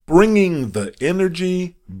bringing the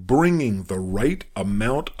energy, bringing the right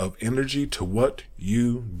amount of energy to what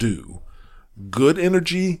you do. Good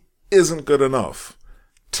energy isn't good enough.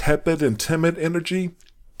 Tepid and timid energy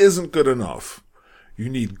isn't good enough. You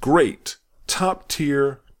need great, top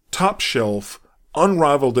tier, top shelf,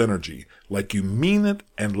 unrivaled energy, like you mean it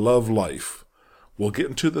and love life. We'll get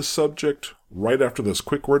into this subject right after this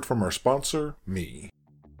quick word from our sponsor, me.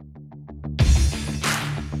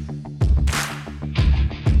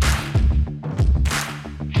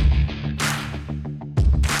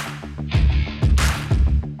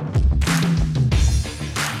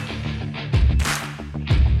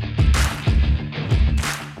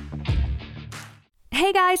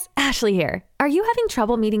 Hey guys, Ashley here. Are you having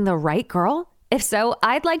trouble meeting the right girl? If so,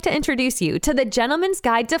 I'd like to introduce you to The Gentleman's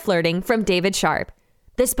Guide to Flirting from David Sharp.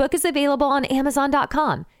 This book is available on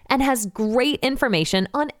Amazon.com and has great information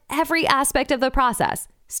on every aspect of the process,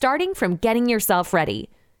 starting from getting yourself ready,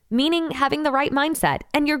 meaning having the right mindset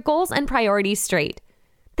and your goals and priorities straight.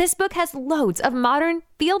 This book has loads of modern,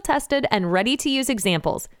 field-tested, and ready-to-use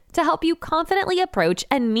examples to help you confidently approach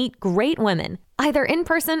and meet great women, either in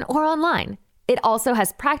person or online. It also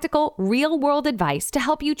has practical, real-world advice to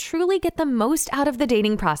help you truly get the most out of the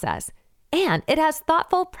dating process. And it has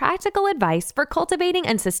thoughtful, practical advice for cultivating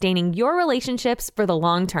and sustaining your relationships for the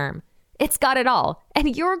long term. It's got it all,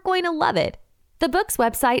 and you're going to love it. The book's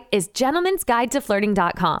website is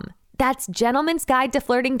gentlemansguidetoflirting.com. That's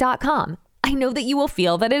gentlemansguidetoflirting.com. I know that you will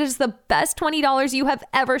feel that it is the best $20 you have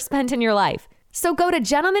ever spent in your life. So go to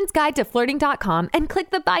gentlemansguidetoflirting.com and click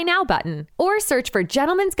the Buy Now button, or search for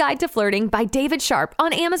Gentleman's Guide to Flirting by David Sharp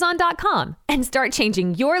on Amazon.com and start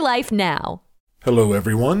changing your life now. Hello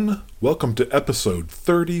everyone, welcome to episode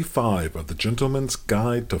 35 of the Gentleman's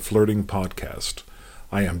Guide to Flirting podcast.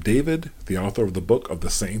 I am David, the author of the book of the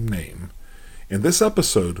same name. In this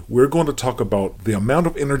episode, we're going to talk about the amount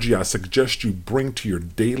of energy I suggest you bring to your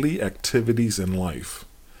daily activities in life.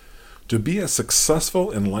 To be as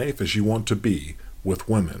successful in life as you want to be, with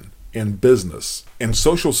women, in business, in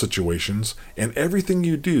social situations, and everything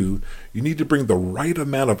you do, you need to bring the right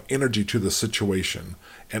amount of energy to the situation.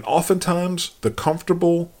 And oftentimes, the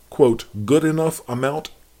comfortable, quote, good enough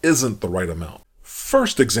amount isn't the right amount.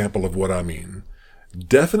 First example of what I mean.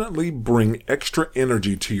 Definitely bring extra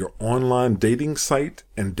energy to your online dating site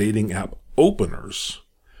and dating app openers.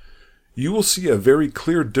 You will see a very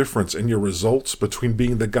clear difference in your results between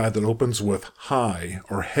being the guy that opens with hi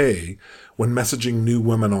or hey when messaging new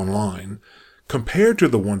women online, compared to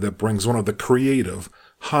the one that brings one of the creative,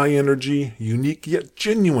 high-energy, unique yet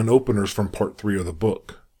genuine openers from part 3 of the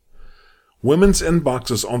book. Women's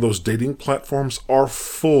inboxes on those dating platforms are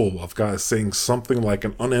full of guys saying something like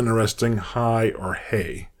an uninteresting hi or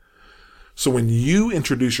hey. So when you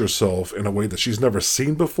introduce yourself in a way that she's never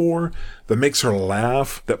seen before, that makes her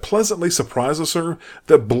laugh, that pleasantly surprises her,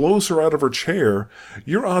 that blows her out of her chair,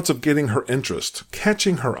 your odds of getting her interest,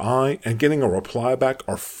 catching her eye, and getting a reply back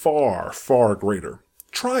are far, far greater.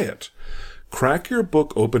 Try it. Crack your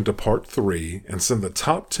book open to part 3 and send the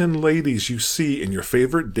top 10 ladies you see in your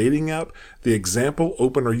favorite dating app the example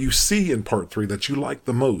opener you see in part 3 that you like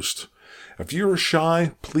the most. If you're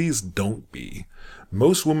shy, please don't be.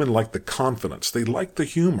 Most women like the confidence. They like the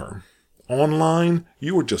humor. Online,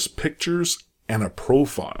 you are just pictures and a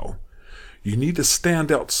profile. You need to stand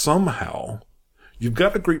out somehow. You've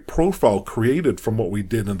got a great profile created from what we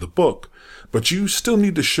did in the book, but you still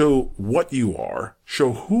need to show what you are,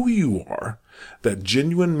 show who you are, that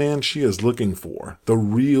genuine man she is looking for, the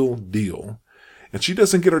real deal. And she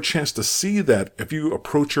doesn't get her chance to see that if you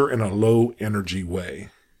approach her in a low energy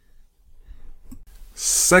way.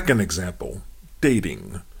 Second example.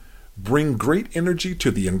 Dating. Bring great energy to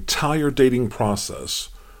the entire dating process,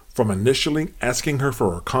 from initially asking her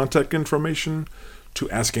for her contact information, to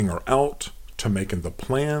asking her out, to making the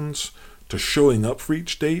plans, to showing up for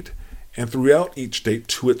each date, and throughout each date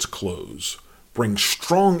to its close. Bring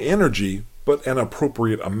strong energy, but an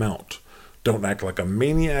appropriate amount. Don't act like a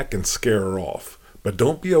maniac and scare her off, but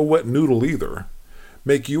don't be a wet noodle either.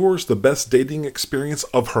 Make yours the best dating experience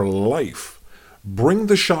of her life. Bring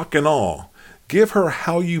the shock and awe. Give her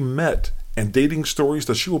how you met and dating stories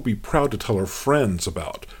that she will be proud to tell her friends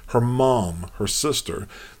about, her mom, her sister,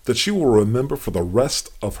 that she will remember for the rest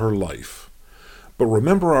of her life. But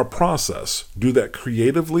remember our process. Do that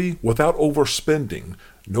creatively without overspending.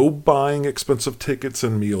 No buying expensive tickets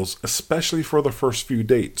and meals, especially for the first few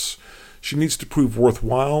dates. She needs to prove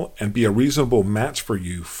worthwhile and be a reasonable match for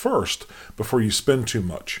you first before you spend too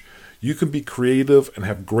much. You can be creative and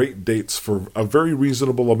have great dates for a very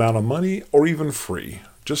reasonable amount of money or even free.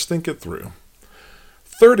 Just think it through.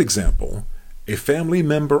 Third example, A family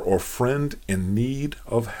member or friend in need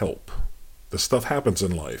of help. This stuff happens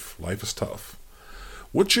in life. Life is tough.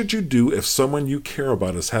 What should you do if someone you care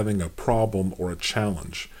about is having a problem or a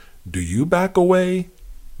challenge? Do you back away?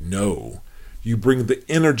 No. You bring the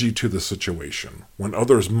energy to the situation when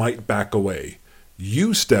others might back away.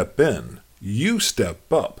 You step in. You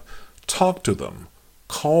step up. Talk to them.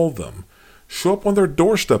 Call them. Show up on their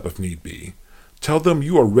doorstep if need be. Tell them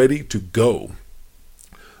you are ready to go.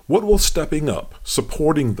 What will stepping up,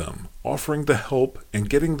 supporting them, offering the help, and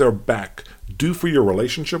getting their back do for your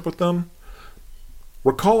relationship with them?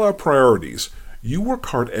 Recall our priorities. You work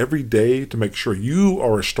hard every day to make sure you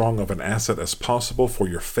are as strong of an asset as possible for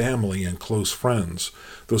your family and close friends.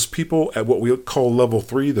 Those people at what we call level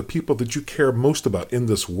 3, the people that you care most about in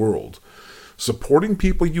this world. Supporting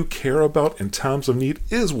people you care about in times of need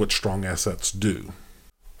is what strong assets do.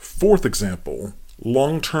 Fourth example,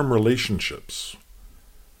 long-term relationships.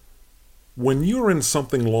 When you're in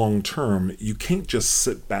something long-term, you can't just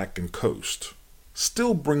sit back and coast.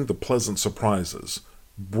 Still bring the pleasant surprises.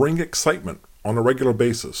 Bring excitement on a regular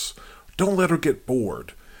basis. Don't let her get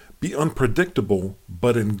bored. Be unpredictable,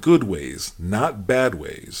 but in good ways, not bad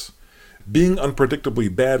ways. Being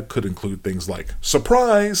unpredictably bad could include things like,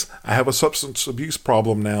 surprise, I have a substance abuse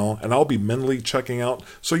problem now, and I'll be mentally checking out,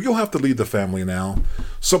 so you'll have to lead the family now.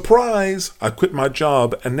 Surprise, I quit my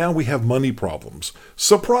job, and now we have money problems.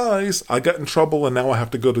 Surprise, I got in trouble, and now I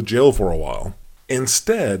have to go to jail for a while.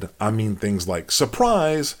 Instead, I mean things like,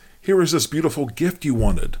 surprise, here is this beautiful gift you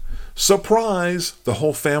wanted. Surprise, the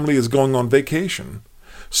whole family is going on vacation.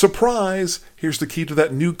 Surprise, here's the key to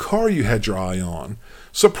that new car you had your eye on.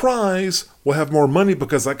 Surprise, we'll have more money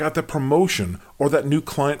because I got that promotion or that new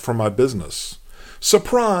client for my business.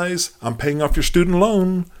 Surprise, I'm paying off your student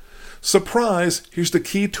loan. Surprise, here's the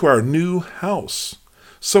key to our new house.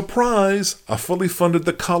 Surprise, I fully funded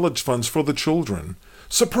the college funds for the children.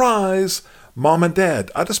 Surprise, Mom and Dad,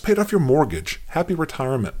 I just paid off your mortgage. Happy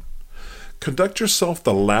retirement. Conduct yourself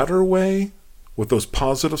the latter way with those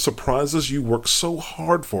positive surprises you work so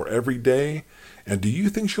hard for every day. And do you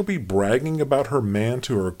think she'll be bragging about her man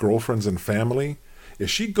to her girlfriends and family? Is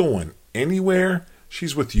she going anywhere?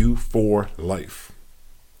 She's with you for life.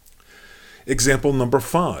 Example number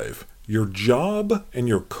 5, your job and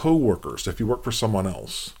your coworkers if you work for someone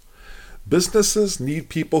else. Businesses need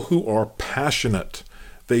people who are passionate.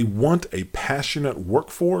 They want a passionate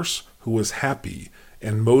workforce who is happy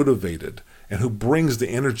and motivated and who brings the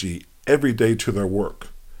energy every day to their work.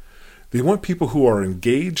 They want people who are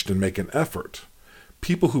engaged and make an effort,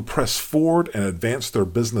 people who press forward and advance their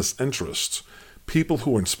business interests, people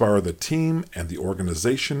who inspire the team and the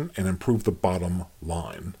organization and improve the bottom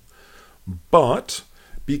line. But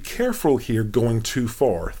be careful here going too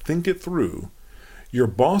far. Think it through. Your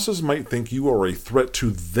bosses might think you are a threat to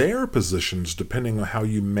their positions depending on how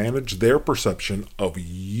you manage their perception of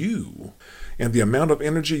you and the amount of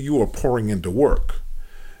energy you are pouring into work.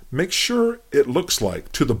 Make sure it looks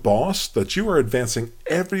like to the boss that you are advancing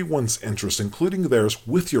everyone's interests, including theirs,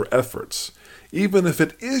 with your efforts, even if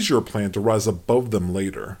it is your plan to rise above them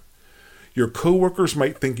later. Your coworkers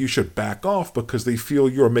might think you should back off because they feel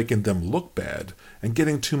you are making them look bad and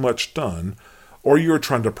getting too much done, or you are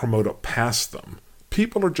trying to promote up past them.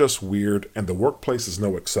 People are just weird, and the workplace is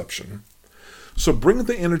no exception. So bring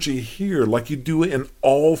the energy here like you do in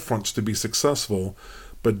all fronts to be successful,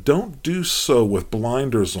 but don't do so with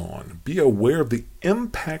blinders on. Be aware of the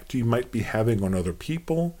impact you might be having on other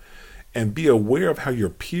people, and be aware of how your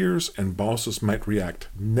peers and bosses might react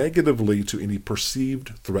negatively to any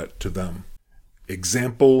perceived threat to them.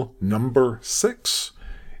 Example number 6.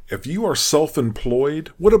 If you are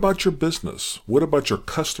self-employed, what about your business? What about your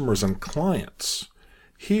customers and clients?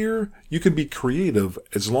 Here, you can be creative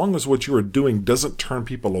as long as what you are doing doesn't turn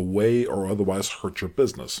people away or otherwise hurt your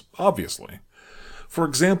business, obviously. For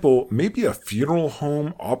example, maybe a funeral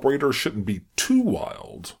home operator shouldn't be too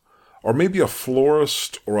wild. Or maybe a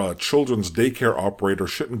florist or a children's daycare operator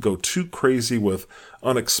shouldn't go too crazy with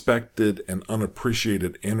unexpected and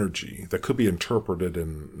unappreciated energy that could be interpreted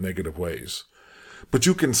in negative ways. But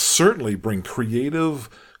you can certainly bring creative,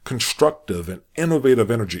 constructive, and innovative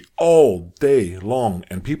energy all day long,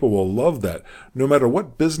 and people will love that no matter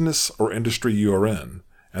what business or industry you are in,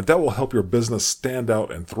 and that will help your business stand out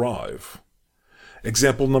and thrive.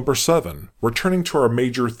 Example number 7, returning to our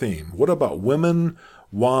major theme. What about women,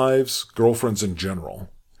 wives, girlfriends in general?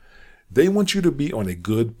 They want you to be on a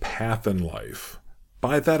good path in life.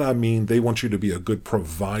 By that I mean they want you to be a good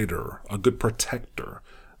provider, a good protector,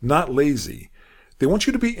 not lazy. They want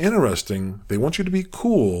you to be interesting. They want you to be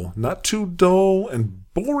cool, not too dull and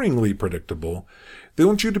boringly predictable. They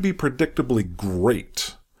want you to be predictably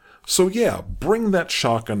great. So yeah, bring that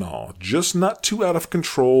shock and awe, just not too out of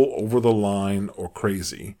control, over the line, or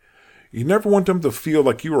crazy. You never want them to feel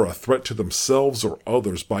like you are a threat to themselves or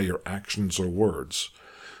others by your actions or words.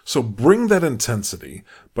 So bring that intensity,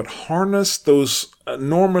 but harness those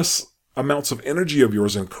enormous amounts of energy of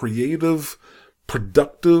yours in creative,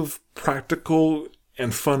 productive, practical,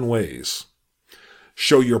 and fun ways.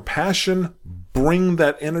 Show your passion, bring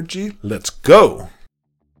that energy, let's go!